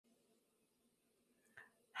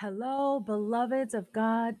Hello, beloveds of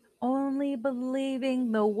God, only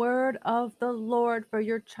believing the word of the Lord for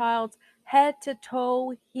your child's head to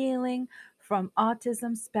toe healing from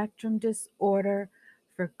autism spectrum disorder.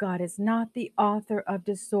 For God is not the author of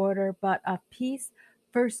disorder, but of peace.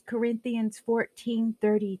 1 Corinthians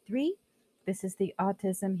 14:33. This is the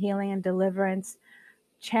Autism Healing and Deliverance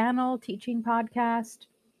channel teaching podcast.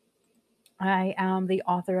 I am the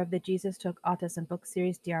author of the Jesus Took Autism book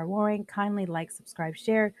series, D.R. Waring. Kindly like, subscribe,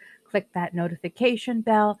 share, click that notification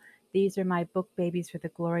bell. These are my book babies for the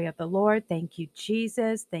glory of the Lord. Thank you,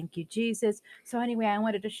 Jesus. Thank you, Jesus. So, anyway, I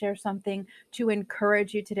wanted to share something to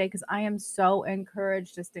encourage you today because I am so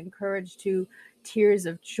encouraged, just encouraged to tears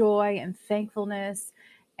of joy and thankfulness.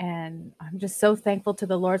 And I'm just so thankful to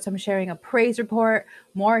the Lord. So, I'm sharing a praise report,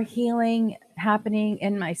 more healing happening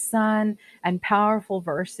in my son, and powerful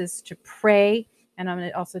verses to pray. And I'm going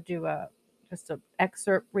to also do just an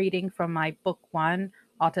excerpt reading from my book one,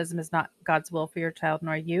 Autism is Not God's Will for Your Child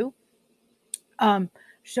Nor You.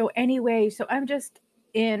 So I'm just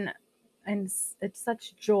in it's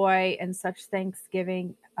such joy and such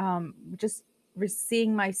thanksgiving, just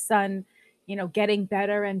seeing my son, getting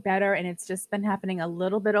better and better. And it's just been happening a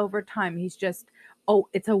little bit over time.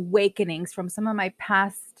 It's awakenings from some of my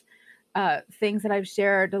past things that I've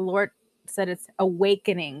shared. The Lord said it's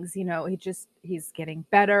awakenings. He's getting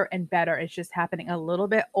better and better. It's just happening a little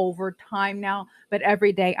bit over time now, but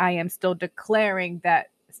every day I am still declaring that,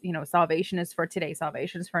 salvation is for today,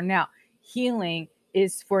 salvation is for now, healing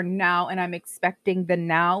is for now, and I'm expecting the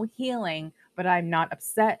now healing, but I'm not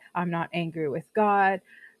upset. I'm not angry with God,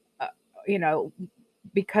 uh, you know,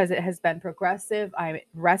 because it has been progressive. I'm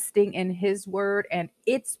resting in his word and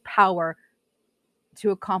its power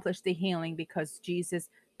to accomplish the healing because Jesus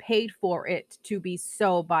paid for it to be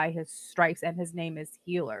so by his stripes, and his name is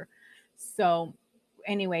healer. So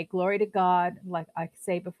anyway, glory to God. Like I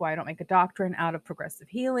say before, I don't make a doctrine out of progressive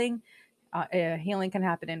healing. Healing can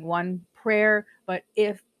happen in one prayer, but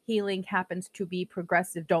if healing happens to be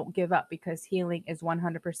progressive, don't give up, because healing is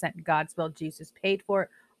 100% God's will. Jesus paid for it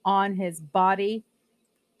on his body.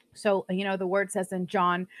 So, the word says in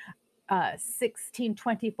John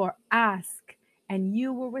 16:24, ask and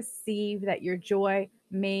you will receive, that your joy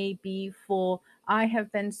may be full. I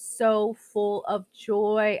have been so full of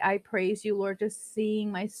joy. I praise you, Lord, just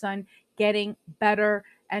seeing my son getting better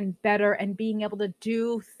and better and being able to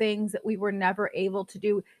do things that we were never able to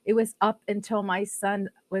do. It was up until my son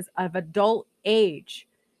was of adult age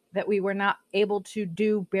that we were not able to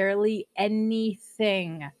do barely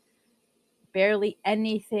anything. Barely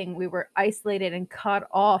anything. We were isolated and cut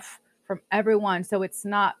off from everyone. So it's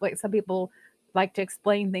not like some people like to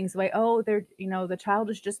explain things like, oh, the child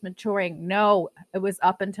is just maturing. No, it was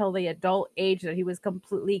up until the adult age that he was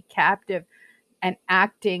completely captive and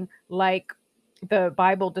acting like the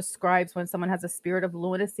Bible describes when someone has a spirit of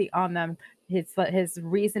lunacy on them. His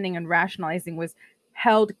reasoning and rationalizing was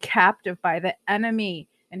held captive by the enemy,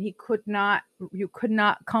 and you could not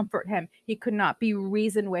comfort him. He could not be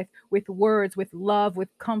reasoned with words, with love,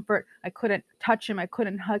 with comfort. I couldn't touch him. I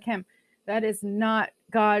couldn't hug him. That is not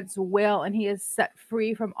God's will, and he is set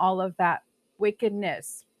free from all of that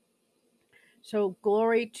wickedness. So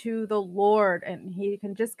glory to the Lord, and he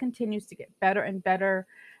continues to get better and better.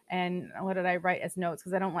 And what did I write as notes?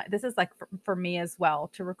 Because I don't like, this is like for me as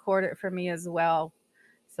well, to record it for me as well,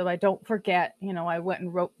 so I don't forget. I went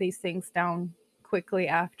and wrote these things down quickly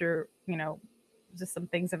after, just some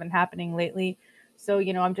things have been happening lately. So,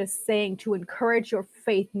 I'm just saying to encourage your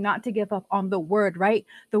faith, not to give up on the word, right?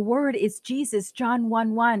 The word is Jesus, John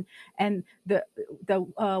 1:1, and the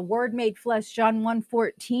word made flesh, John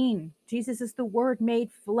 1:14. Jesus is the word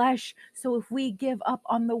made flesh. So if we give up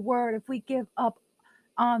on the word, if we give up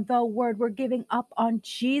on the word, we're giving up on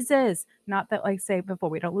Jesus. Not that, like say before,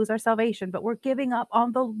 we don't lose our salvation, but we're giving up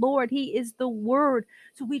on the Lord. He is the word.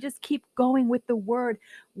 So we just keep going with the word.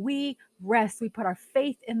 We rest. We put our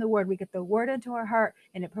faith in the word. We get the word into our heart,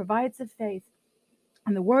 and it provides the faith.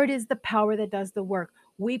 And the word is the power that does the work.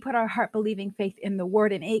 We put our heart believing faith in the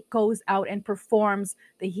word, and it goes out and performs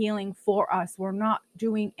the healing for us. We're not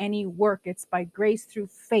doing any work. It's by grace through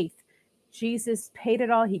faith. Jesus paid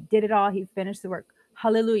it all. He did it all. He finished the work.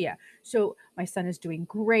 Hallelujah. So my son is doing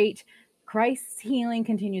great. Christ's healing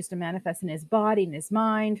continues to manifest in his body, in his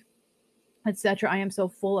mind, etc. I am so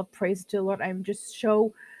full of praise to the Lord. I'm just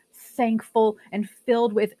so thankful and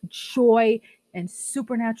filled with joy and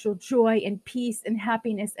supernatural joy and peace and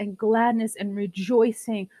happiness and gladness and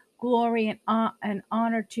rejoicing. Glory and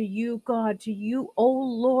honor to you, God, to you, oh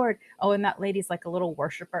Lord. Oh, and that lady's like a little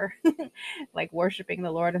worshiper, like worshiping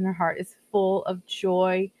the Lord, and her heart is full of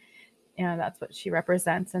joy that's what she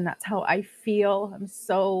represents, and that's how I feel. I'm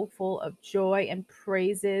so full of joy and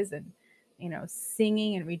praises, and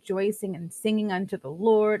singing and rejoicing and singing unto the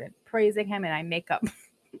Lord and praising him, and I make up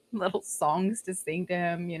little songs to sing to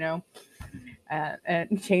him,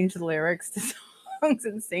 and change the lyrics to songs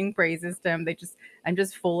and sing praises to him. I'm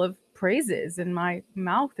just full of praises in my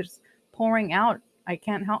mouth, just pouring out. I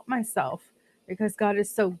can't help myself because God is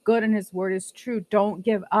so good and his word is true. Don't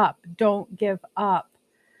give up. Don't give up.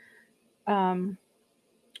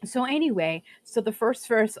 So anyway, so the first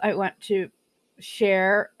verse I want to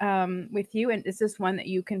share with you, and this is one that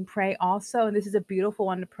you can pray also. And this is a beautiful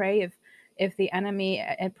one to pray if the enemy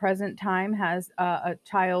at present time has a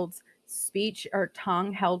child's speech or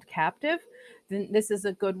tongue held captive. Then this is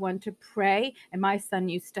a good one to pray. And my son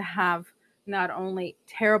used to have not only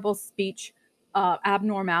terrible speech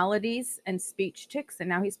abnormalities and speech tics, and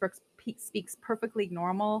now he speaks perfectly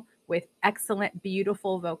normal with excellent,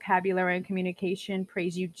 beautiful vocabulary and communication.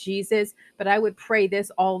 Praise you, Jesus. But I would pray this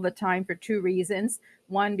all the time for two reasons.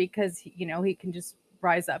 One, because he can just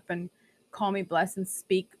rise up and call me blessed and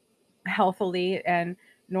speak healthily and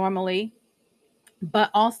normally. But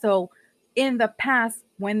also, in the past,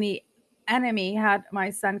 when the enemy had my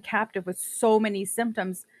son captive with so many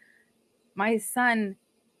symptoms, my son,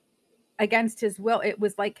 against his will, it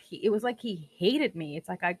was like he hated me. It's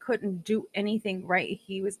like I couldn't do anything right.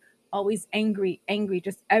 He was always angry,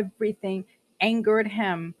 just everything angered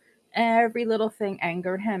him. Every little thing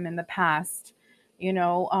angered him in the past.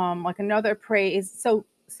 Like another praise.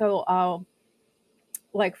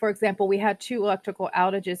 Like for example, we had 2 electrical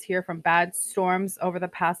outages here from bad storms over the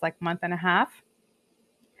past like month and a half.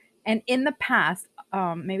 And in the past,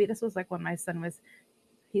 maybe this was like when my son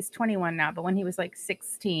he's 21 now, but when he was like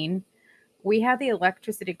 16, we had the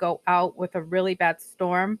electricity go out with a really bad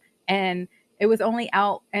storm, and it was only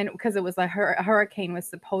out and because it was a hurricane was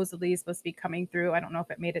supposedly supposed to be coming through. I don't know if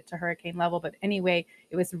it made it to hurricane level, but anyway,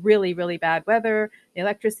 it was really, really bad weather. The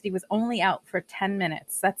electricity was only out for 10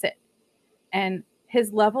 minutes. That's it. And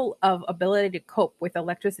his level of ability to cope with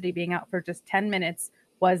electricity being out for just 10 minutes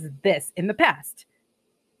was this in the past,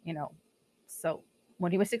 So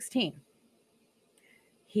when he was 16,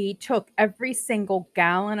 he took every single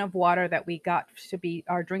gallon of water that we got to be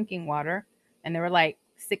our drinking water, and there were like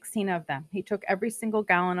 16 of them. He took every single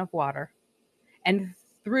gallon of water and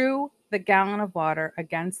threw the gallon of water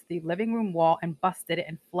against the living room wall and busted it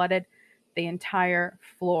and flooded the entire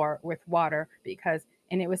floor with water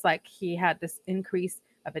and it was like he had this increase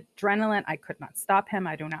of adrenaline. I could not stop him.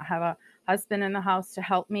 I do not have a husband in the house to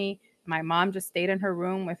help me. My mom just stayed in her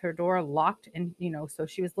room with her door locked, and so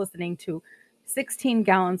she was listening to 16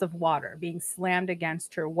 gallons of water being slammed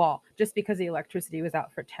against her wall just because the electricity was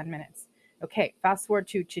out for 10 minutes. Okay, fast forward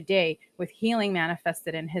to today with healing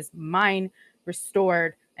manifested and his mind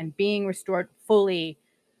restored and being restored fully.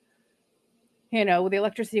 The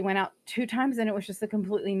electricity went out 2 times and it was just a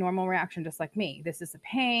completely normal reaction, just like me. This is a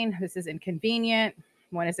pain. This is inconvenient.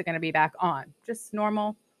 When is it going to be back on? Just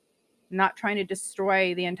normal, not trying to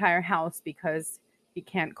destroy the entire house because he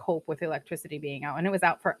can't cope with electricity being out. And it was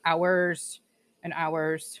out for hours and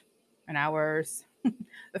hours and hours.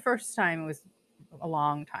 The first time was a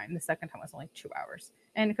long time. The second time was only 2 hours.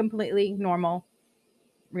 And a completely normal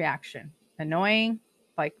reaction. Annoying.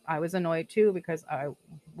 Like I was annoyed too because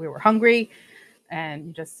we were hungry,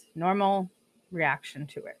 and just normal reaction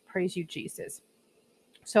to it. Praise you, Jesus.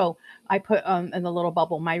 So I put in the little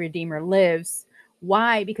bubble, my Redeemer lives.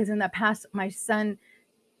 Why? Because in the past, my son,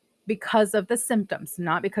 because of the symptoms,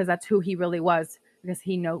 not because that's who he really was, because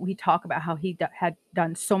we talk about how he had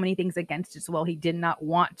done so many things against his will. He did not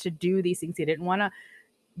want to do these things. He didn't want to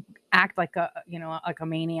act like a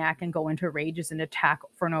maniac and go into rages and attack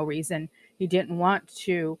for no reason. He didn't want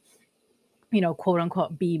to quote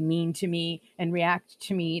unquote, be mean to me and react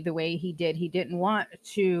to me the way he did. He didn't want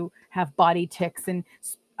to have body tics and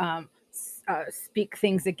speak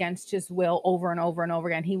things against his will over and over and over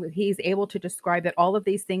again. He's able to describe that all of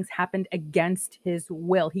these things happened against his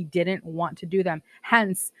will. He didn't want to do them.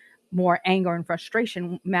 Hence, more anger and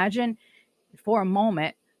frustration. Imagine for a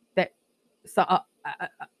moment that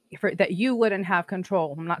that you wouldn't have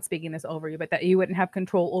control. I'm not speaking this over you, but that you wouldn't have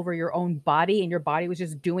control over your own body, and your body was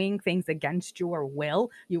just doing things against your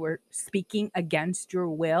will. You were speaking against your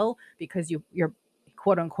will because your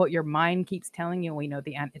quote unquote your mind keeps telling you, we know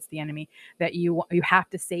it's the enemy, that you have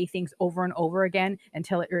to say things over and over again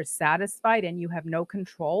until you're satisfied and you have no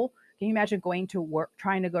control. Can you imagine going to work,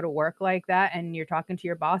 trying to go to work like that, and you're talking to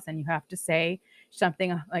your boss and you have to say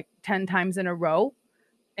something like 10 times in a row,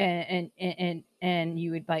 and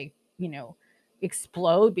you would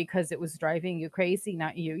explode because it was driving you crazy?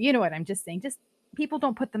 Not you. You know what I'm just saying? Just people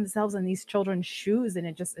don't put themselves in these children's shoes, and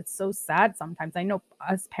it's so sad sometimes. I know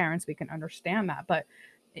us parents, we can understand that, but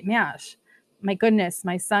gosh, my goodness,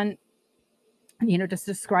 my son, just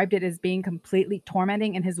described it as being completely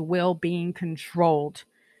tormenting and his will being controlled.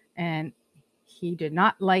 And he did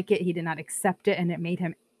not like it. He did not accept it. And it made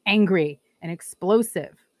him angry and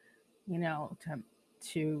explosive,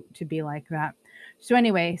 to be like that. So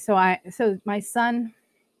anyway, so my son,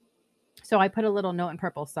 so I put a little note in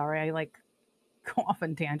purple. Sorry, I like go off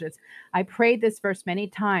on tangents. I prayed this verse many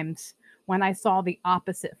times when I saw the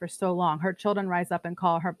opposite for so long. Her children rise up and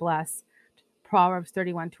call her blessed. Proverbs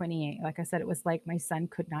 31:28. Like I said, it was like my son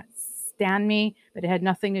could not stand me, but it had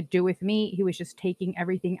nothing to do with me. He was just taking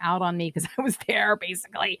everything out on me because I was there,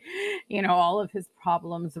 basically. All of his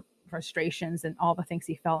problems, frustrations, and all the things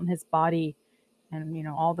he felt in his body, and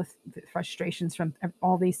all the frustrations from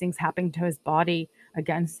all these things happening to his body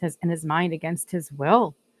against his in his mind against his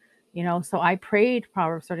will. So I prayed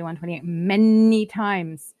Proverbs 31:28 many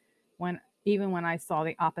times even when I saw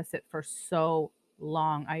the opposite for so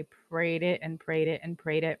long. I prayed it and prayed it and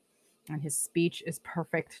prayed it. And his speech is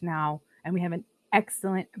perfect now. And we have an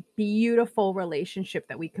excellent, beautiful relationship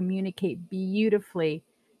that we communicate beautifully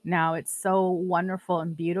now. It's so wonderful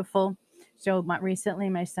and beautiful. So recently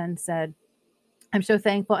my son said, I'm so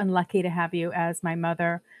thankful and lucky to have you as my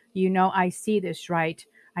mother. I see this, right?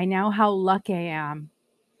 I know how lucky I am.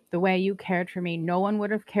 The way you cared for me, no one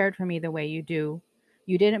would have cared for me the way you do.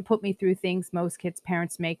 You didn't put me through things most kids'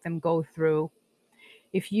 parents make them go through.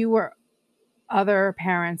 If you were other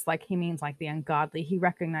parents, like he means like the ungodly, he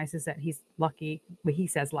recognizes that he's lucky. Well, he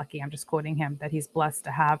says lucky, I'm just quoting him, that he's blessed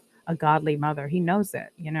to have a godly mother. He knows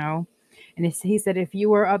it. And he said, if you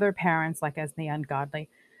were other parents, like as the ungodly,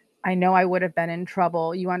 I know I would have been in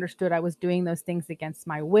trouble. You understood I was doing those things against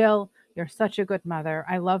my will. You're such a good mother.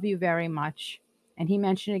 I love you very much. And he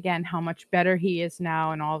mentioned again how much better he is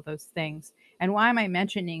now and all of those things. And why am I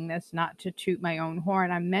mentioning this? Not to toot my own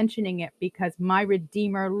horn. I'm mentioning it because my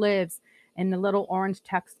Redeemer lives. In the little orange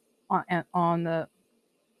text on the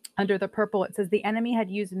under the purple, it says the enemy had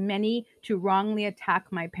used many to wrongly attack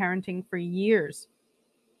my parenting for years.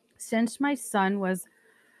 Since my son was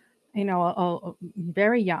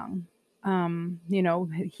very young.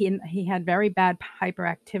 He had very bad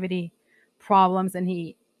hyperactivity problems, and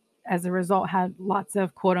he, as a result, had lots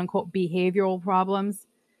of quote unquote behavioral problems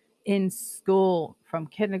in school, from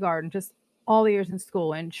kindergarten, just all the years in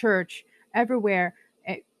school, in church, everywhere,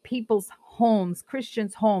 at people's homes,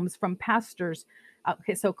 Christians' homes, from pastors.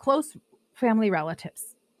 Okay, so close family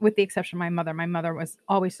relatives, with the exception of my mother. My mother was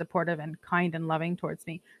always supportive and kind and loving towards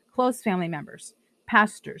me. Close family members,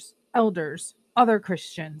 pastors, elders, other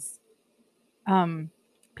Christians,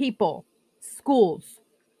 people, schools,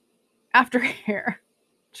 aftercare,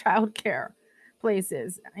 childcare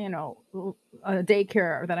places, a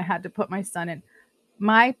daycare that I had to put my son in.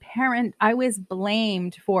 I was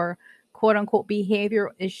blamed for quote unquote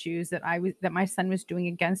behavioral issues that my son was doing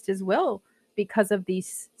against his will because of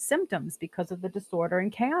these symptoms, because of the disorder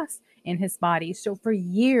and chaos in his body. So for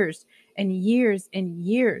years and years and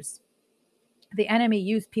years, the enemy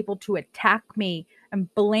used people to attack me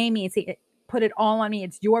and blame me and say, put it all on me.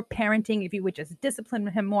 It's your parenting. If you would just discipline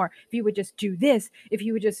him more, if you would just do this, if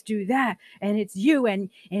you would just do that, and it's you. And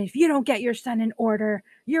if you don't get your son in order,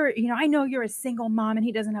 I know you're a single mom and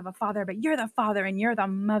he doesn't have a father, but you're the father and you're the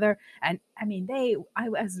mother. And I mean, I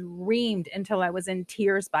was reamed until I was in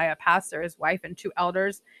tears by a pastor, his wife, and two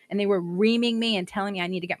elders. And they were reaming me and telling me I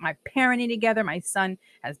need to get my parenting together. My son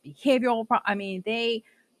has behavioral problems. I mean, they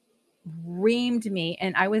reamed me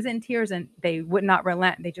and I was in tears, and they would not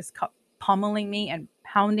relent. They just kept pummeling me and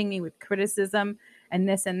pounding me with criticism and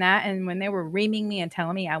this and that. And when they were reaming me and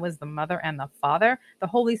telling me I was the mother and the father, the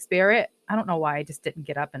Holy Spirit, I don't know why I just didn't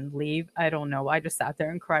get up and leave. I don't know. I just sat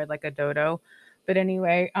there and cried like a dodo. But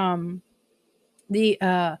anyway,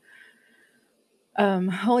 the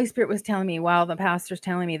Holy Spirit was telling me, while the pastor's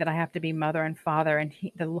telling me that I have to be mother and father, and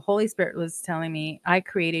the Holy Spirit was telling me, I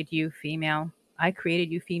created you female. I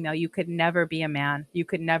created you female. You could never be a man. You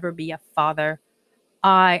could never be a father.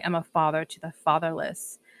 I am a father to the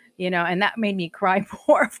fatherless, and that made me cry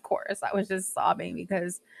more, of course. I was just sobbing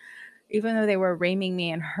because even though they were reaming me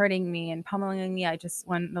and hurting me and pummeling me,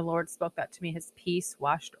 when the Lord spoke that to me, his peace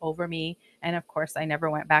washed over me. And of course, I never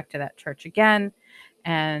went back to that church again.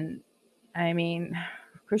 And I mean,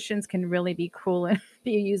 Christians can really be cruel and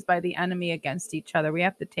be used by the enemy against each other. We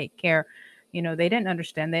have to take care. They didn't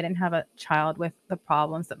understand. They didn't have a child with the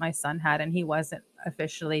problems that my son had, and he wasn't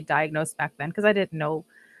officially diagnosed back then because I didn't know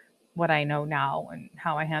what I know now and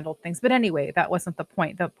how I handled things. But anyway, that wasn't the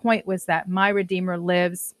point. The point was that my Redeemer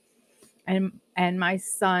lives, and my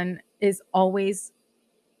son is always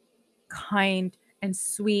kind and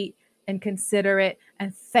sweet and considerate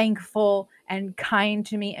and thankful and kind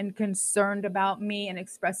to me and concerned about me and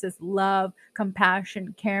expresses love,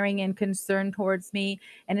 compassion, caring, and concern towards me.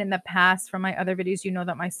 And in the past, from my other videos, you know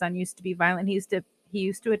that my son used to be violent. He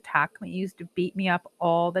used to attack me. He used to beat me up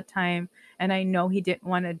all the time. And I know he didn't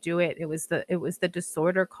want to do it. It was the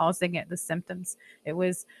disorder causing it, the symptoms. It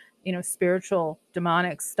was, spiritual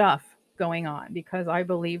demonic stuff going on, because I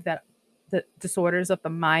believe that the disorders of the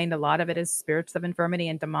mind, a lot of it is spirits of infirmity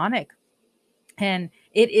and demonic. And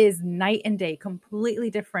it is night and day, completely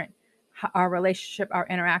different. Our relationship, our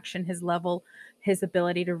interaction, his level, his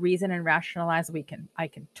ability to reason and rationalize. I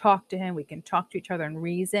can talk to him. We can talk to each other and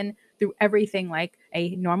reason through everything like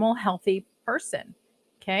a normal, healthy person.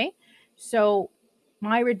 Okay. So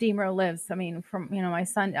my Redeemer lives. I mean, from, my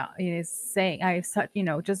son is saying, I have such,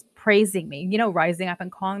 just praising me, rising up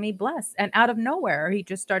and calling me blessed. And out of nowhere, he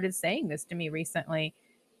just started saying this to me recently.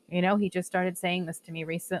 He just started saying this to me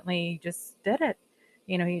recently. He just did it.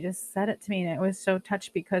 He just said it to me. And it was so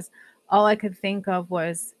touched, because all I could think of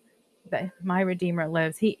was that my Redeemer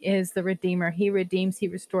lives. He is the Redeemer. He redeems, he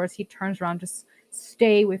restores, he turns around. Just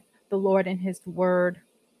stay with the Lord and his word.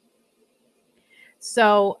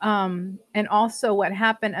 So, and also what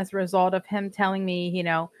happened as a result of him telling me,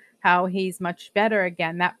 how he's much better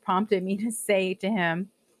again, that prompted me to say to him,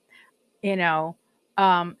 you know,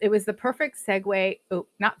 it was the perfect segue,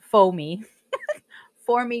 not for me,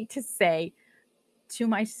 for me to say to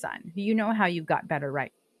my son, you know how you got better,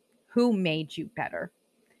 right? Who made you better?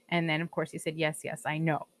 And then, of course, he said, yes, yes, I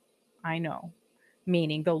know. I know.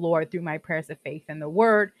 Meaning the Lord through my prayers of faith in the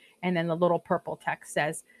word. And then the little purple text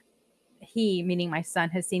says, he, meaning my son,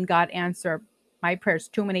 has seen God answer my prayers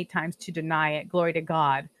too many times to deny it. Glory to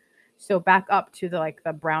God. So back up to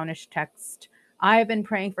the brownish text. I've been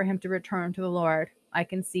praying for him to return to the Lord. I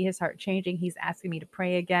can see his heart changing. He's asking me to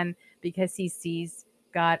pray again because he sees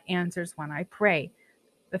God answers when I pray.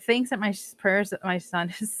 The things that my prayers that my son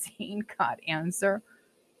has seen God answer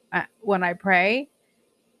when I pray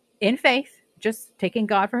in faith, just taking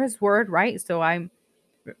God for his word, right? So I'm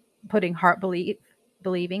putting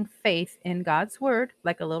believing faith in God's word,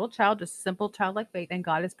 like a little child, just simple childlike faith, and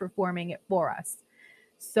God is performing it for us.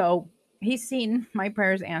 So he's seen my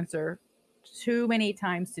prayers answer too many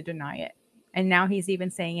times to deny it. And now he's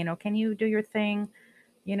even saying, can you do your thing?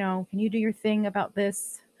 Can you do your thing about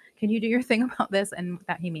this? Can you do your thing about this? And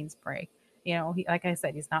that he means pray. Like I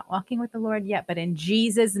said, he's not walking with the Lord yet, but in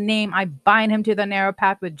Jesus' name, I bind him to the narrow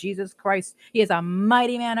path with Jesus Christ. He is a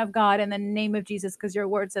mighty man of God in the name of Jesus, because your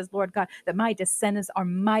word says, Lord God, that my descendants are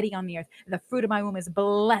mighty on the earth. The fruit of my womb is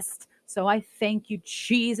blessed. So I thank you,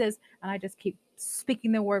 Jesus. And I just keep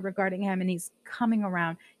speaking the word regarding him, and he's coming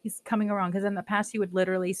around. He's coming around, because in the past he would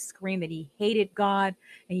literally scream that he hated God,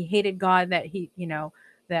 and he hated God, that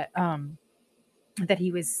that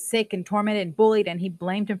he was sick and tormented and bullied, and he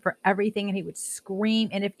blamed him for everything, and he would scream.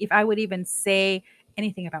 And if I would even say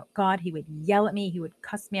anything about God, he would yell at me. He would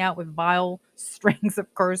cuss me out with vile strings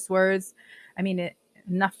of curse words. I mean,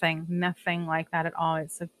 nothing like that at all.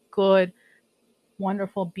 It's a good,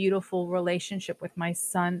 wonderful, beautiful relationship with my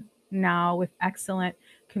son now, with excellent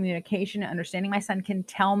communication and understanding. My son can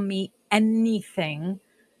tell me anything,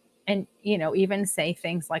 and even say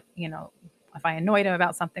things like, if I annoyed him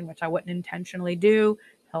about something, which I wouldn't intentionally do,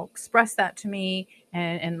 he'll express that to me,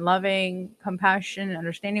 and in loving compassion and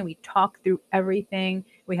understanding, we talk through everything.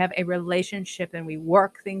 We have a relationship, and we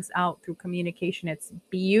work things out through communication. It's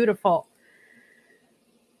beautiful.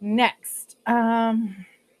 Next,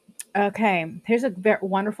 okay, here's a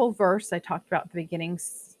wonderful verse I talked about at the beginning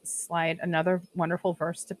slide. Another wonderful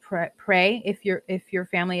verse to pray if your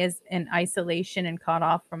family is in isolation and cut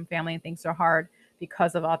off from family, and things are hard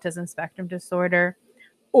because of autism spectrum disorder,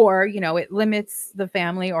 or it limits the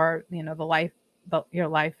family, or the life, but your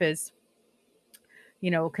life is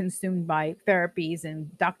consumed by therapies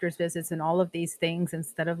and doctor's visits and all of these things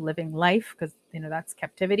instead of living life, because that's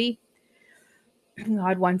captivity.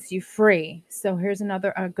 God wants you free. So here's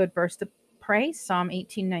another good verse to pray. Psalm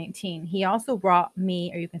 18:19. He also brought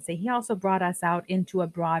me, or you can say, he also brought us out into a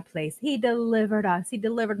broad place. He delivered us. He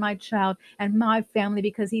delivered my child and my family,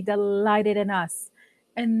 because he delighted in us.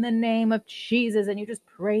 In the name of Jesus. And you just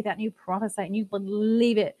pray that, and you prophesy, and you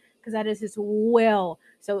believe it, because that is his will.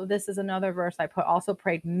 So this is another verse I also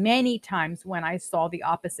prayed many times when I saw the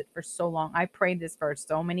opposite for so long. I prayed this verse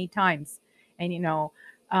so many times. And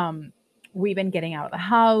we've been getting out of the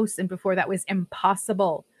house, and before that was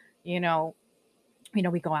impossible. We go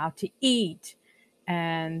out to eat,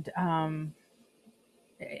 and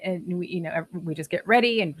we just get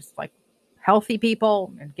ready, and just like healthy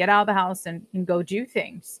people, and get out of the house and go do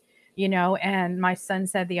things. And my son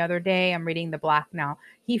said the other day, I'm reading the Black now,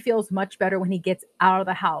 he feels much better when he gets out of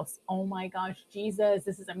the house. Oh my gosh, Jesus,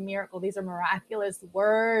 this is a miracle. These are miraculous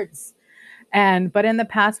words. But in the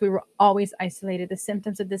past, we were always isolated. The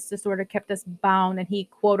symptoms of this disorder kept us bound, and he,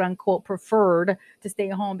 quote unquote, preferred to stay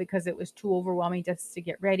home because it was too overwhelming just to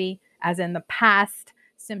get ready. As in the past,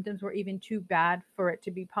 symptoms were even too bad for it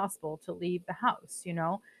to be possible to leave the house.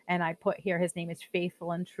 And I put here, his name is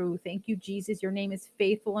faithful and true. Thank you, Jesus. Your name is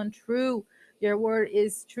faithful and true. Your word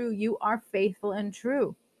is true. You are faithful and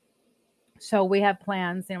true. So we have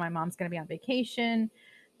plans. My mom's going to be on vacation,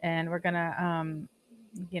 and we're going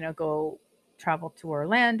to, go travel to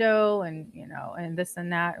Orlando, and this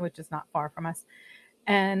and that, which is not far from us.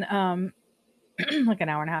 And, like an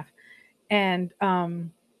hour and a half. And,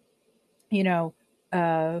 you know,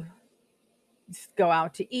 uh, just go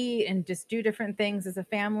out to eat and just do different things as a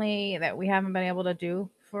family that we haven't been able to do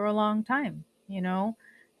for a long time.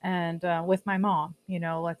 And with my mom,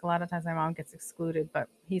 like a lot of times my mom gets excluded, but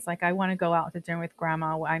he's like, I want to go out to dinner with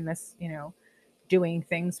grandma. I miss, doing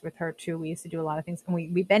things with her too. We used to do a lot of things, and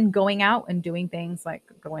we've been going out and doing things like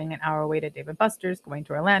going an hour away to David Buster's, going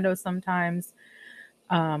to Orlando sometimes,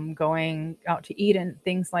 going out to eat and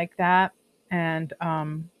things like that. And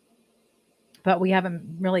but we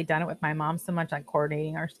haven't really done it with my mom so much, like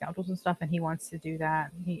coordinating our schedules and stuff. And he wants to do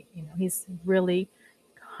that. He's really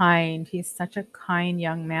kind. He's such a kind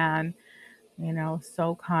young man,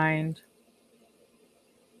 so kind.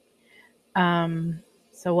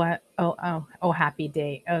 So what? Oh, happy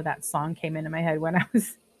day. Oh, that song came into my head when I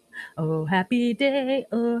was, oh, happy day,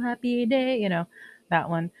 that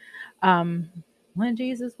one. Um, when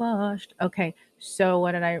Jesus washed. Okay, so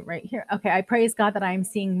what did I write here? Okay, I praise God that I'm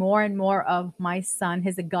seeing more and more of my son,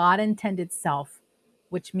 his God intended self,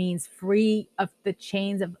 which means free of the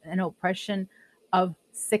chains of an oppression of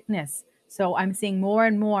sickness. So I'm seeing more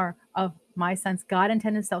and more of my son's God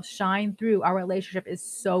intended self shine through. Our relationship is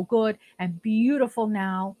so good and beautiful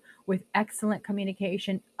now, with excellent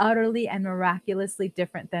communication, utterly and miraculously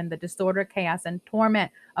different than the disorder, chaos, and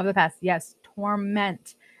torment of the past. Yes,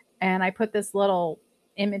 torment. And I put this little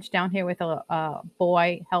image down here with a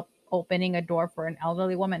boy help opening a door for an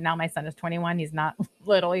elderly woman. Now my son is 21. He's not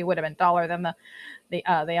little. He would have been taller than the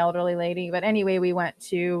elderly lady. But anyway, we went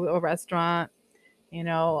to a restaurant,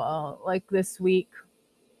 like this week.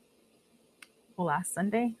 Well, last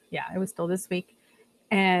Sunday. Yeah, it was still this week.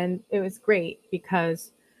 And it was great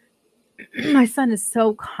because my son is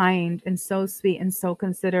so kind and so sweet and so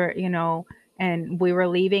considerate. And we were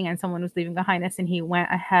leaving and someone was leaving behind us, and he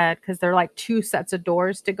went ahead because there are like two sets of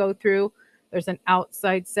doors to go through. There's an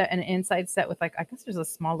outside set and an inside set with, like, I guess there's a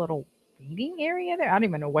small little waiting area there. I don't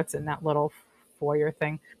even know what's in that little foyer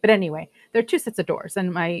thing. But anyway, there are two sets of doors,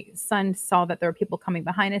 and my son saw that there were people coming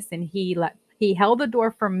behind us, and he held the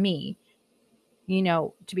door for me,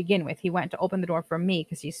 to begin with. He went to open the door for me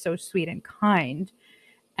because he's so sweet and kind.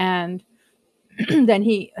 And then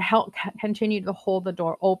he continued to hold the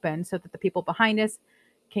door open so that the people behind us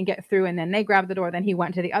can get through, and then they grabbed the door. Then he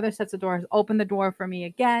went to the other sets of doors, opened the door for me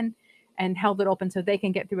again, and held it open so they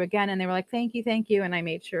can get through again. And they were like, thank you. And I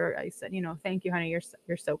made sure I said, thank you, honey.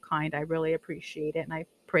 You're so kind. I really appreciate it. And I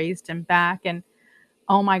praised him back. And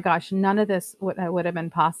oh my gosh, none of this would have been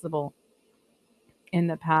possible in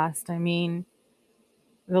the past. I mean,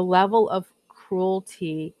 the level of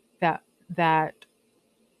cruelty that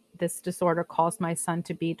this disorder caused my son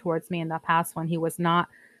to be towards me in the past, when he was not,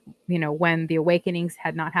 when the awakenings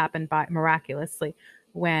had not happened by miraculously,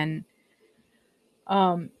 when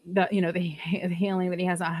the healing that he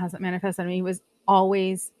hasn't manifested. I mean, he was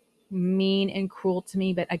always mean and cruel to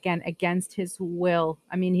me, but again, against his will.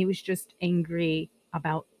 I mean, he was just angry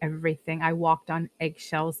about everything. I walked on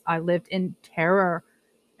eggshells. I lived in terror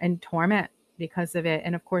and torment because of it.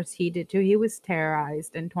 And of course he did too. He was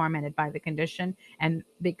terrorized and tormented by the condition, and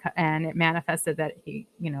it manifested that he,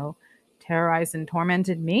 terrorized and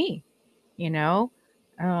tormented me, you know.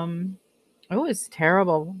 It was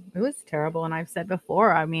terrible. It was terrible. And I've said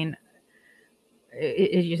before, I mean,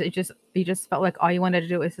 you just felt like all you wanted to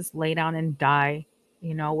do is just lay down and die.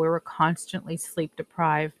 We were constantly sleep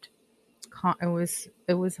deprived. It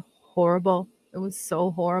was horrible. It was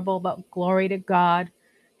so horrible, but glory to God.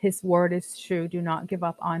 His word is true. Do not give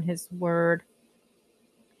up on his word.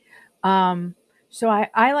 So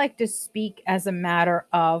I like to speak as a matter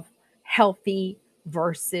of healthy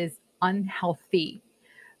versus unhealthy.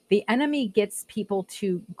 The enemy gets people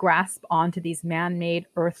to grasp onto these man-made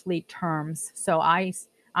earthly terms. So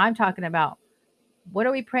I'm talking about, what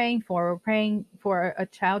are we praying for? We're praying for a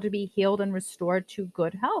child to be healed and restored to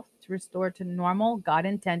good health, to restore to normal, God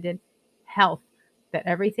intended health, that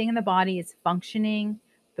everything in the body is functioning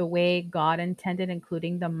the way God intended,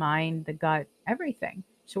 including the mind, the gut, everything.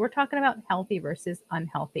 So we're talking about healthy versus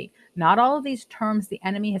unhealthy. Not all of these terms the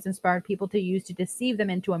enemy has inspired people to use to deceive them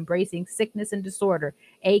into embracing sickness and disorder,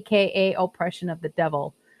 aka oppression of the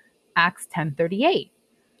devil. Acts 10:38.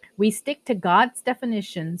 We stick to God's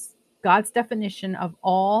definition of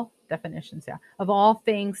all definitions, yeah, of all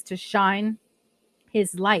things to shine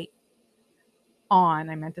his light on,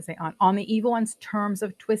 I meant to say on the evil one's terms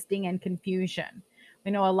of twisting and confusion.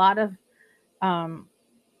 We know a lot of um,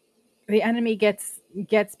 the enemy gets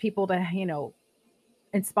people to,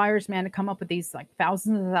 inspires man to come up with these like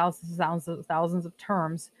thousands of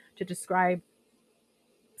terms to describe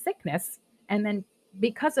sickness, and then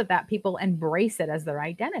because of that people embrace it as their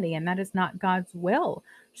identity, and that is not God's will.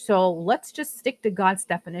 So let's just stick to God's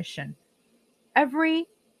definition. Every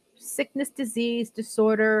sickness, disease,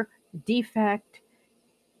 disorder, defect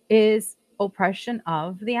is oppression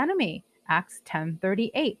of the enemy. Acts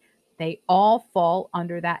 10:38. They all fall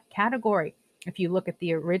under that category. If you look at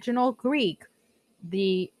the original Greek,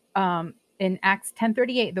 the in Acts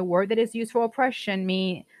 10:38, the word that is used for oppression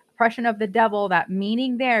of the devil, that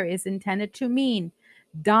meaning there is intended to mean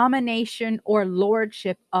domination or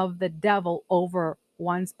lordship of the devil over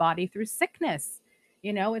one's body through sickness.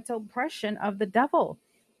 It's oppression of the devil.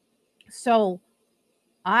 So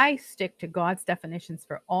I stick to God's definitions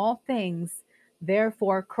for all things,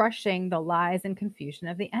 therefore crushing the lies and confusion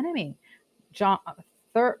of the enemy. John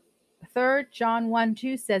third John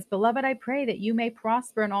 1:2 says, "Beloved, I pray that you may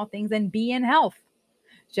prosper in all things and be in health,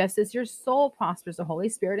 just as your soul prospers." The Holy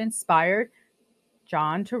Spirit inspired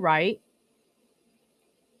John to write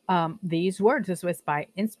these words. This was by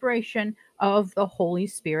inspiration of the Holy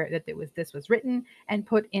Spirit that this was written and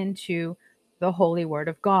put into the holy word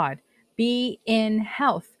of God. Be in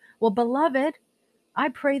health. Well, beloved, I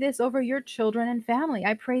pray this over your children and family.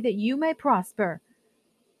 I pray that you may prosper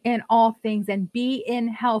in all things and be in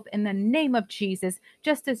health in the name of Jesus,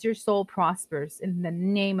 just as your soul prospers in the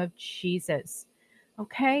name of Jesus.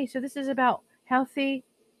 Okay, so this is about healthy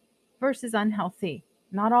versus unhealthy.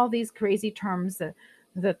 Not all these crazy terms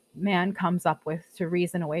that man comes up with to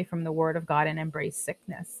reason away from the word of God and embrace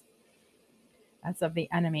sickness. That's of the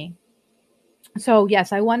enemy. So,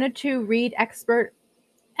 yes, I wanted to read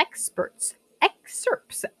excerpts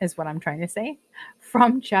is what I'm trying to say,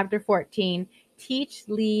 from chapter 14. Teach,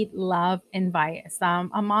 lead, love, invite.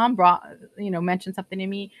 A mom mentioned something to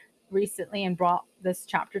me recently and brought this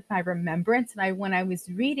chapter to my remembrance. And when I was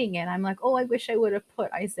reading it, I'm like, oh, I wish I would have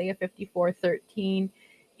put Isaiah 54:13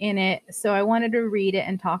 in it. So I wanted to read it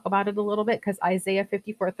and talk about it a little bit, because Isaiah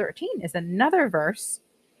 54:13 is another verse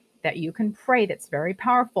that you can pray that's very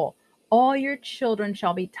powerful. All your children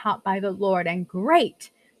shall be taught by the Lord, and great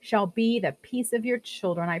shall be the peace of your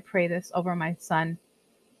children. I pray this over my son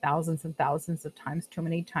thousands and thousands of times, too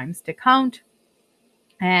many times to count.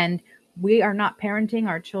 And we are not parenting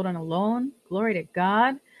our children alone. Glory to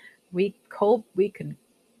God. We can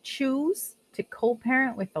choose to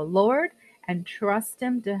co-parent with the Lord and trust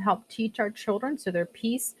him to help teach our children so their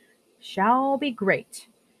peace shall be great.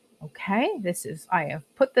 Okay, I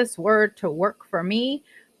have put this word to work for me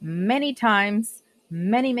many times,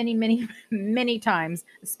 many, many, many, many times,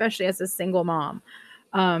 especially as a single mom.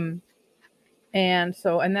 And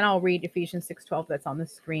then I'll read Ephesians 6:12 that's on the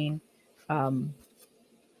screen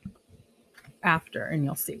after, and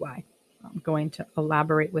you'll see why. I'm going to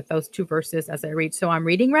elaborate with those two verses as I read. So I'm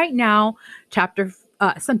reading right now,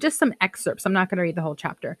 some excerpts. I'm not going to read the whole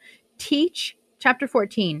chapter. Chapter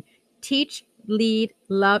 14, teach, lead,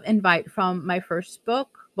 love, invite, from my first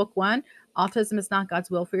book 1, Autism is Not God's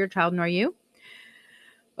Will for Your Child Nor You.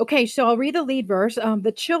 Okay, so I'll read the lead verse.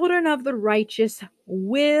 The children of the righteous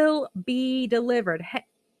will be delivered.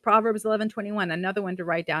 Proverbs 11:21, another one to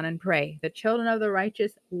write down and pray. The children of the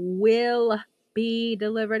righteous will be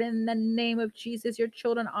delivered in the name of Jesus. Your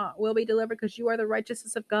children will be delivered because you are the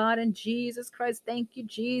righteousness of God in Jesus Christ. Thank you,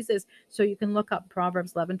 Jesus. So you can look up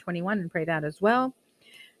Proverbs 11:21 and pray that as well,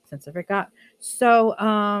 since I forgot.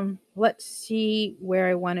 So let's see where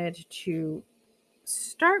I wanted to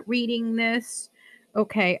start reading this.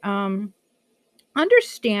 Okay,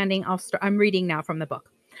 understanding, I'm reading now from the book.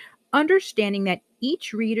 Understanding that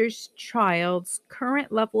each reader's child's current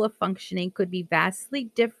level of functioning could be vastly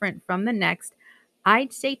different from the next,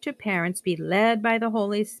 I'd say to parents, be led by the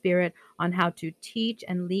Holy Spirit on how to teach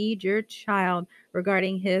and lead your child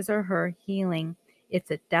regarding his or her healing.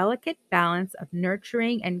 It's a delicate balance of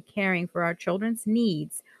nurturing and caring for our children's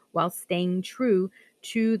needs while staying true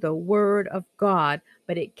to the Word of God,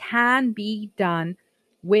 but it can be done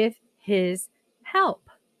with his help.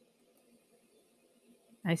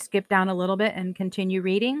 I skip down a little bit and continue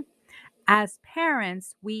reading. As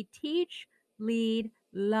parents, we teach, lead,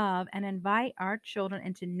 love, and invite our children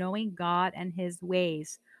into knowing God and His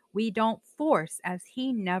ways. We don't force, as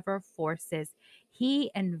He never forces.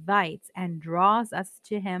 He invites and draws us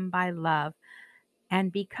to Him by love.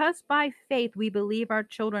 And because by faith we believe our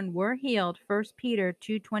children were healed, 1 Peter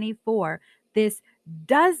 2:24, this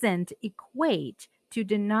doesn't equate to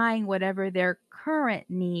denying whatever their current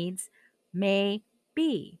needs may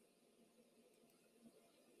be.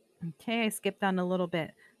 Okay, I skipped on a little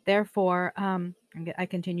bit. Therefore, I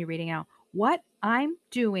continue reading out. What I'm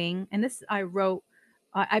doing, and this I wrote,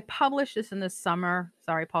 I published this in the summer.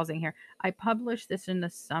 Sorry, pausing here. I published this in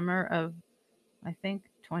the summer of, I think,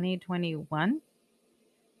 2021.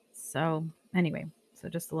 So, anyway, so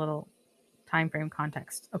just a little time frame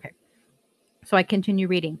context. Okay, so I continue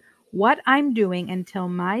reading. What I'm doing until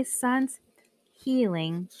my son's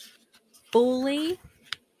healing fully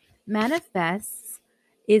manifests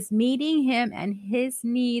is meeting him and his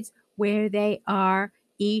needs where they are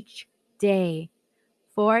each day.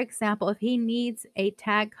 For example, if he needs a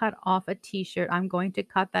tag cut off a t-shirt, I'm going to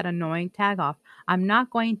cut that annoying tag off. I'm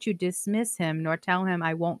not going to dismiss him nor tell him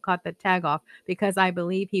I won't cut the tag off because I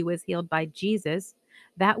believe he was healed by Jesus.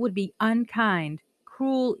 That would be unkind,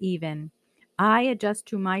 cruel even. I adjust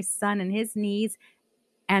to my son and his needs,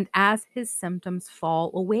 and as his symptoms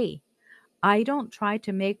fall away, I don't try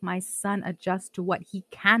to make my son adjust to what he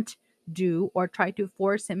can't do or try to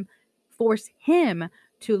force him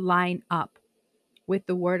to line up with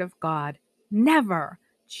the word of God. Never.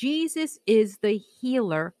 Jesus is the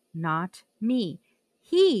healer, not me.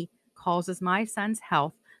 He causes my son's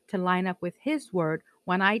health to line up with his word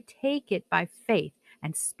when I take it by faith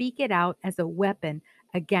and speak it out as a weapon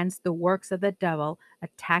against the works of the devil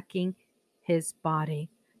attacking his body.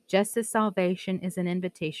 Just as salvation is an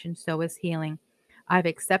invitation, so is healing. I've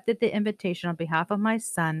accepted the invitation on behalf of my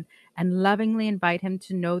son and lovingly invite him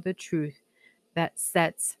to know the truth that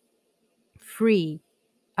sets free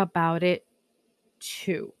about it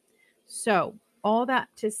too. So, all that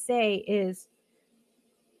to say is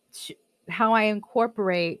how I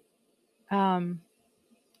incorporate um,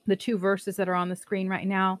 the two verses that are on the screen right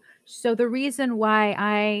now. So, the reason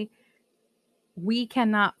why we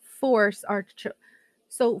cannot force our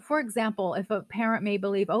so, for example, if a parent may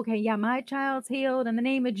believe, okay, yeah, my child's healed in the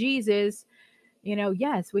name of Jesus,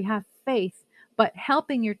 yes, we have faith, but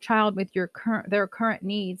helping your child with their current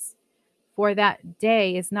needs for that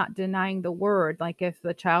day is not denying the word. Like if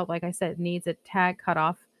the child, like I said, needs a tag cut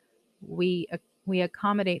off, we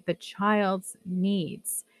accommodate the child's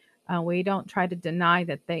needs. We don't try to deny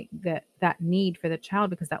that need for the child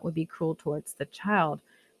because that would be cruel towards the child.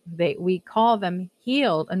 We call them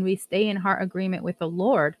healed and we stay in heart agreement with the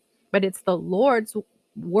Lord, but it's the Lord's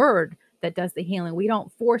word that does the healing. We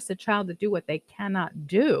don't force a child to do what they cannot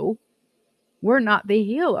do. We're not the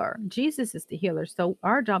healer. Jesus is the healer. So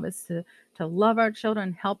our job is to love our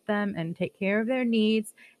children, help them, and take care of their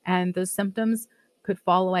needs. And those symptoms could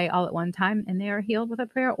fall away all at one time and they are healed with a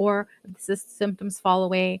prayer, or if the symptoms fall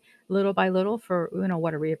away little by little for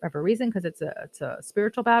whatever reason, because it's a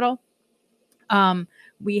spiritual battle.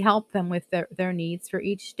 We help them with their needs for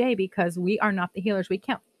each day because we are not the healers. We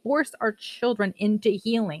can't force our children into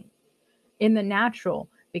healing in the natural,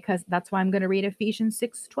 because that's why I'm going to read Ephesians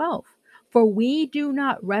 6:12. For we do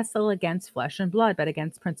not wrestle against flesh and blood, but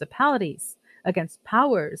against principalities, against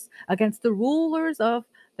powers, against the rulers of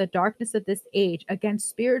the darkness of this age, against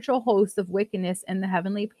spiritual hosts of wickedness in the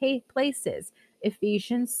heavenly places.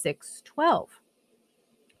 Ephesians 6:12.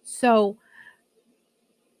 So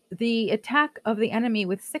the attack of the enemy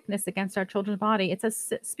with sickness against our children's body, it's a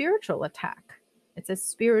spiritual attack. It's a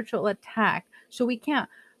spiritual attack. So we can't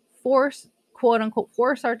quote unquote,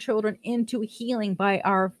 force our children into healing by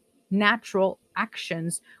our natural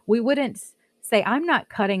actions. We wouldn't say, I'm not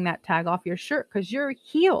cutting that tag off your shirt because you're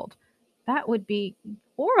healed. That would be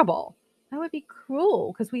horrible. That would be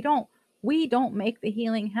cruel because we don't make the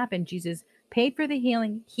healing happen. Jesus paid for the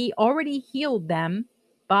healing. He already healed them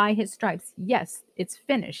by his stripes. Yes, it's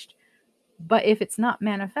finished. But if it's not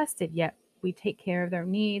manifested yet, we take care of their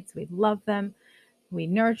needs, we love them, we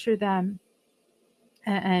nurture them,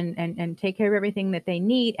 and take care of everything that they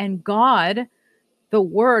need. And God, the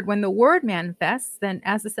word, when the word manifests, then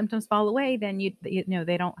as the symptoms fall away, then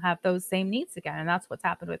they don't have those same needs again. And that's what's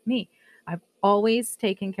happened with me. I've always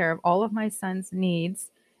taken care of all of my son's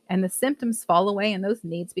needs, and the symptoms fall away and those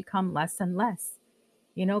needs become less and less,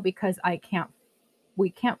 because we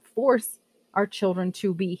can't force our children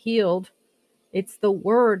to be healed. It's the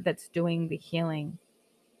word that's doing the healing,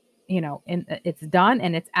 and it's done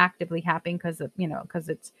and it's actively happening because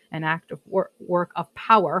it's an act of work of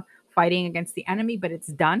power fighting against the enemy, but it's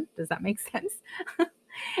done. Does that make sense?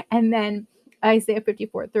 And then Isaiah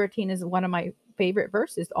 54:13 is one of my favorite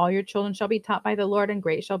verses. All your children shall be taught by the Lord, and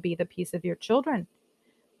great shall be the peace of your children.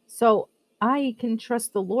 So I can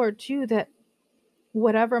trust the Lord too, that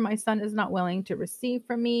whatever my son is not willing to receive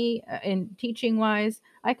from me in teaching wise,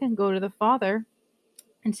 I can go to the Father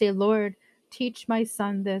and say, Lord, teach my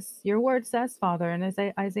son this. Your word says, Father, in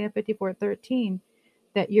Isaiah 54:13,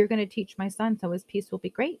 that you're going to teach my son so his peace will be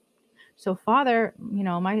great. So, Father,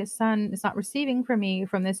 my son is not receiving from me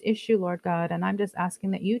from this issue, Lord God, and I'm just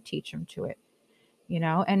asking that you teach him to it,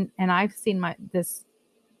 and I've seen this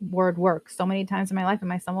word work so many times in my life, and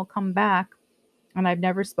my son will come back, and I've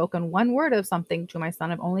never spoken one word of something to my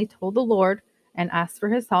son. I've only told the Lord and asked for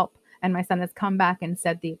his help, and my son has come back and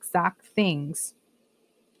said the exact things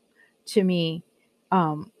to me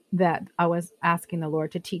that I was asking the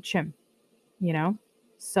Lord to teach him, you know?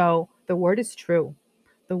 So the word is true.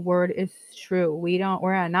 The word is true.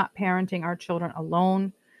 We're not parenting our children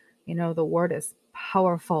alone. The word is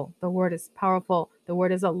powerful. The word is powerful. The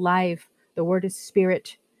word is alive. The word is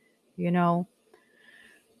spirit, you know?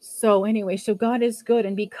 So anyway, so God is good.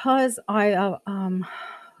 And because I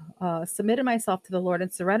submitted myself to the Lord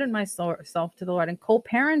and surrendered myself to the Lord and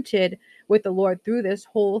co-parented with the Lord through this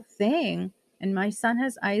whole thing, and my son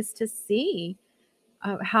has eyes to see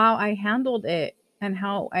how I handled it and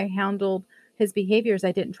how I handled his behaviors.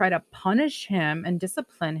 I didn't try to punish him and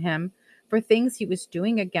discipline him for things he was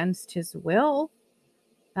doing against his will.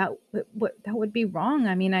 That would be wrong.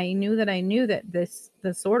 I mean, I knew that this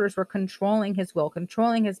disorders were controlling his will,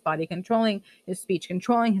 controlling his body, controlling his speech,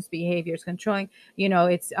 controlling his behaviors, controlling,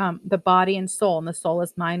 it's the body and soul, and the soul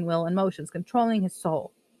is mind, will, and motions, controlling his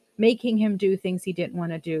soul, making him do things he didn't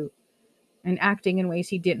want to do, and acting in ways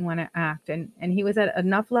he didn't want to act. And he was at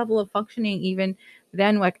enough level of functioning even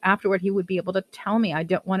then, like afterward, he would be able to tell me, I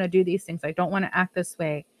don't want to do these things. I don't want to act this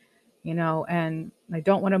way, and I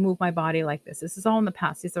don't want to move my body like this. This is all in the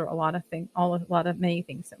past. These are a lot of many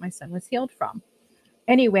things that my son was healed from.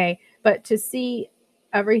 Anyway, but to see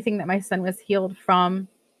everything that my son was healed from,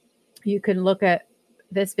 you can look at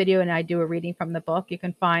this video and I do a reading from the book. You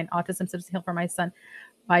can find Autism Symptoms Healed for My Son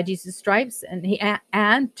by Jesus Stripes.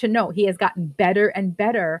 And to note, he has gotten better and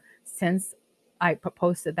better since I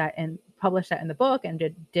posted that and published that in the book and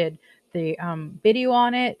did the video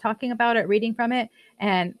on it, talking about it, reading from it.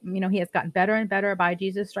 And, he has gotten better and better by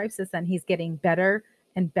Jesus Stripes. And he's getting better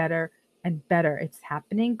and better and better. It's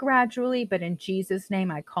happening gradually, but in Jesus'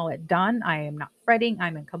 name, I call it done. I am not fretting.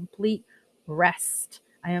 I'm in complete rest.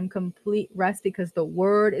 I am complete rest because the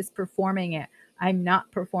word is performing it. I'm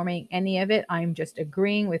not performing any of it. I'm just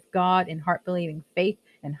agreeing with God in heart believing faith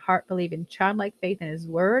and heart believing childlike faith in his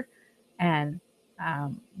word. And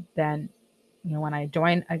then, when I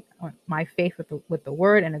join my faith with the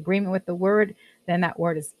word and agreement with the word, then that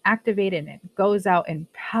word is activated and it goes out in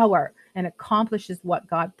power and accomplishes what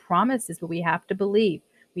God promises. But we have to believe.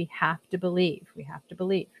 We have to believe. We have to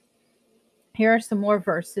believe. Here are some more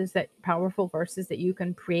powerful verses that you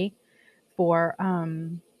can pray for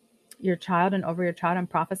your child and over your child and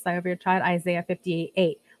prophesy over your child. Isaiah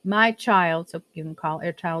 58:8. My child, so you can call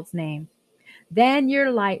your child's name. Then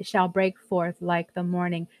your light shall break forth like the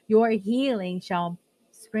morning. Your healing shall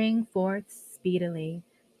spring forth speedily.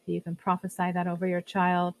 So you can prophesy that over your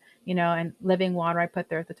child, and living water. I put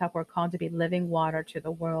there at the top, we're called to be living water to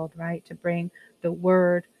the world, right? To bring the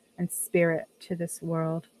word and spirit to this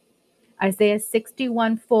world. Isaiah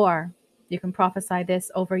 61:4. You can prophesy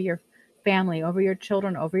this over your family, over your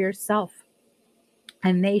children, over yourself.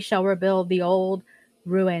 And they shall rebuild the old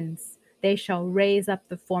ruins. They shall raise up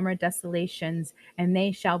the former desolations, and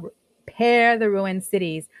they shall repair the ruined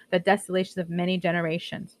cities, the desolations of many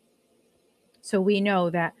generations. So we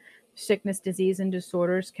know that sickness, disease, and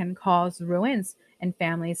disorders can cause ruins in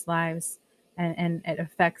families' lives, and it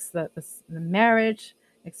affects the marriage,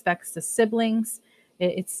 it affects the siblings.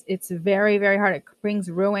 It's very, very hard. It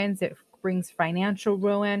brings ruins. It brings financial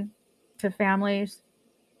ruin to families.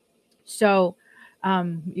 So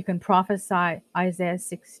you can prophesy Isaiah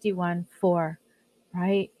 61:4,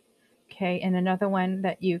 right? Okay, and another one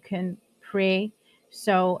that you can pray.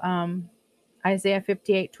 So Isaiah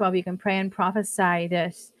 58:12, you can pray and prophesy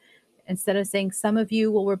this. Instead of saying, some of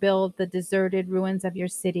you will rebuild the deserted ruins of your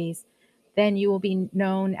cities, then you will be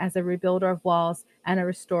known as a rebuilder of walls and a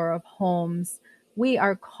restorer of homes. We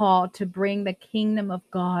are called to bring the kingdom of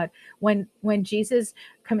God. When Jesus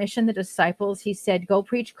commissioned the disciples, he said, go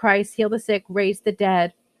preach Christ, heal the sick, raise the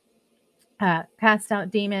dead, cast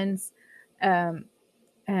out demons, and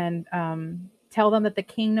tell them that the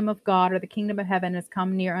kingdom of God or the kingdom of heaven has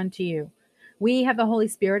come near unto you. We have the Holy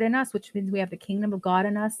Spirit in us, which means we have the kingdom of God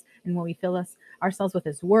in us. And when we fill ourselves with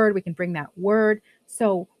his word, we can bring that word.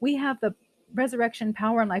 So we have the resurrection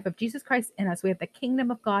power and life of Jesus Christ in us. We have the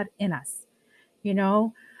kingdom of God in us, you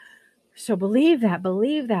know? So believe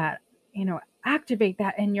that, activate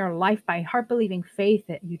that in your life by heart believing faith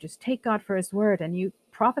that you just take God for his word and you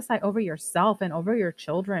prophesy over yourself and over your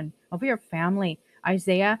children, over your family.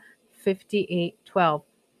 Isaiah 58:12.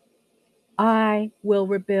 I will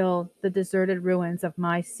rebuild the deserted ruins of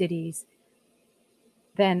my cities.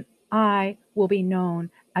 Then I will be known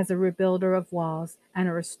as a rebuilder of walls and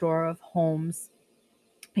a restorer of homes.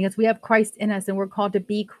 Because we have Christ in us and we're called to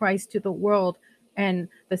be Christ to the world. And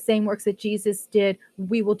the same works that Jesus did,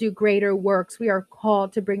 we will do greater works. We are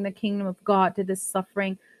called to bring the kingdom of God to this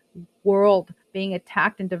suffering world being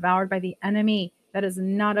attacked and devoured by the enemy that is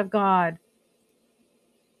not of God.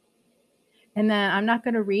 And then I'm not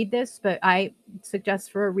going to read this, but I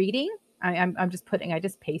suggest for a reading. I just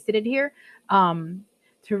pasted it here.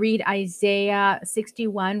 To read Isaiah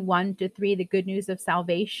 61, 1-3, the good news of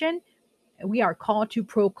salvation. We are called to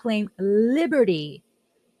proclaim liberty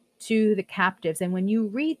to the captives. And when you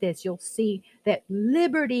read this, you'll see that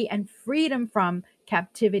liberty and freedom from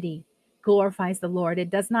captivity glorifies the Lord.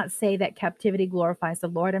 It does not say that captivity glorifies the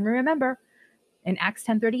Lord. And remember, in Acts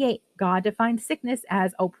 10:38, God defines sickness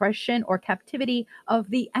as oppression or captivity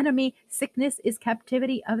of the enemy. Sickness is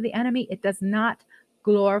captivity of the enemy. It does not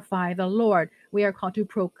glorify the Lord. We are called to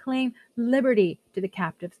proclaim liberty to the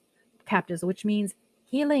captives, which means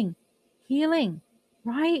healing,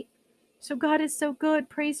 right? So God is so good.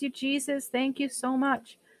 Praise you, Jesus. Thank you so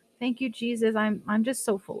much. Thank you, Jesus. I'm just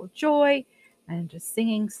so full of joy and just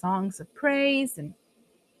singing songs of praise and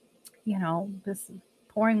just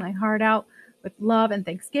pouring my heart out with love and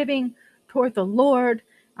thanksgiving toward the Lord.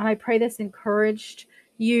 And I pray this encouraged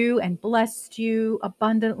you and blessed you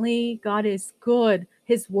abundantly. God is good.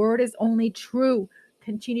 His word is only true.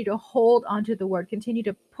 Continue to hold onto the word. Continue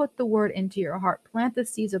to put the word into your heart. Plant the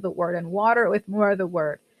seeds of the word and water it with more of the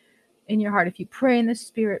word in your heart. If you pray in the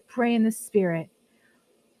Spirit, pray in the Spirit.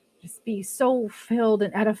 Just be so filled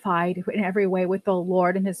and edified in every way with the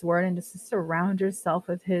Lord and his word, and just surround yourself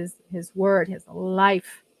with his word, his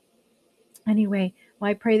life. Anyway,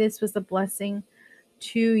 well, I pray this was a blessing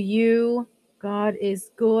to you. God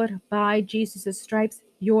is good. By Jesus' stripes,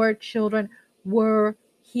 your children were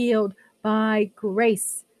healed by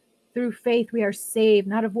grace. Through faith, we are saved,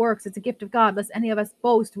 not of works. It's a gift of God, lest any of us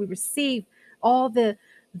boast. We receive all the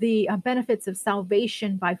benefits of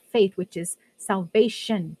salvation by faith, which is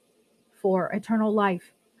salvation for eternal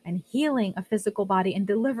life and healing a physical body and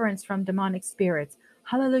deliverance from demonic spirits.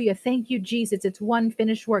 Hallelujah. Thank you, Jesus. It's one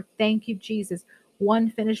finished work. Thank you, Jesus.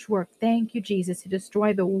 One finished work. Thank you, Jesus, to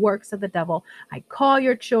destroy the works of the devil. I call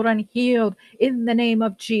your children healed in the name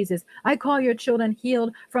of Jesus. I call your children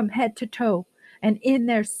healed from head to toe and in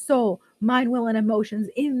their soul, mind, will, and emotions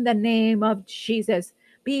in the name of Jesus.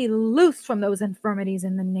 Be loosed from those infirmities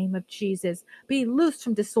in the name of Jesus. Be loosed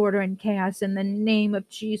from disorder and chaos in the name of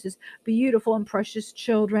Jesus. Beautiful and precious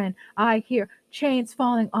children, I hear chains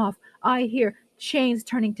falling off. I hear chains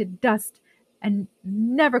turning to dust and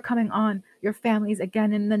never coming on your families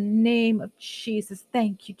again in the name of Jesus.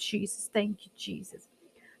 Thank you, Jesus. Thank you, Jesus.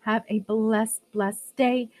 Have a blessed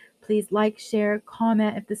day. Please like, share,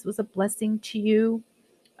 comment if this was a blessing to you.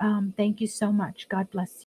 Thank you so much. God bless you.